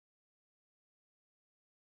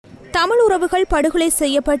தமிழ் உறவுகள் படுகொலை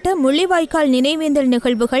செய்யப்பட்ட முள்ளிவாய்க்கால் நினைவேந்தல்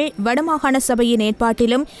நிகழ்வுகள் வடமாகாண சபையின்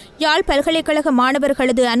ஏற்பாட்டிலும் யாழ் பல்கலைக்கழக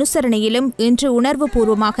மாணவர்களது அனுசரணையிலும் இன்று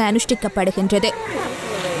உணர்வுபூர்வமாக அனுஷ்டிக்கப்படுகின்றது.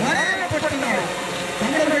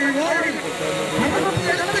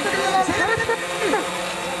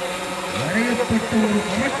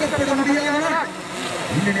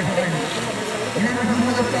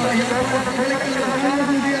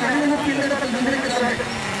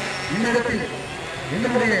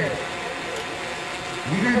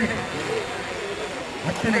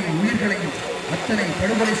 அத்தனை உயிர்களையும் அத்தனை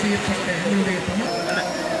படுகொலை செய்யப்பட்ட எங்களுடைய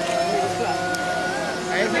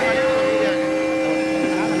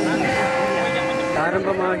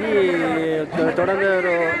ஆரம்பமாகி தொடர்ந்து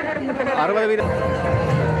ஒரு 60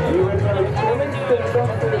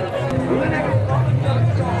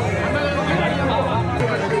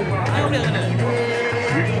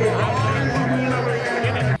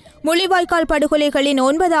 முள்ளிவாய்க்கால் படுகொலைகளின்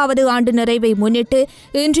 9வது ஆண்டு நிறைவை முன்னிட்டு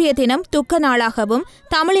இன்றைய தினம் துக்க நாளாகவும்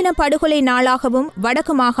தமிழின படுகொலை நாளாகவும்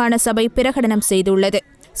வடக்கு மாகாண சபை பிரகடனம் செய்துள்ளது.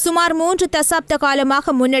 சுமார் 3 தசாப்த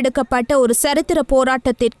காலமாக முன்னெடுக்கப்பட்ட ஒரு சரித்திர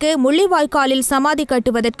போராட்டத்திற்கு முள்ளிவாய்க்காலில் சமாதி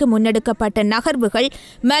கட்டுவதற்கு முன்னெடுக்கப்பட்ட நகர்வுகள்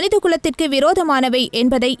மனிதகுலத்திற்கு விரோதமானவை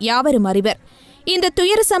என்பதை யாவரும் அறிவர். இந்த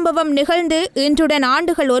துயர சம்பவம் நிகழ்ந்து இன்றுடன்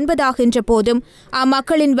ஆண்டுகள் 9 ஆகின்ற போதும்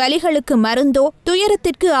அம்மக்களின் வலிகளுக்கு மருந்தோ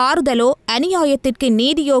துயரத்திற்கு ஆறுதலோ அநியாயத்திற்கு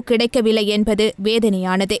நீதியோ கிடைக்கவில்லை என்பது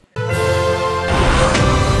வேதனையானது.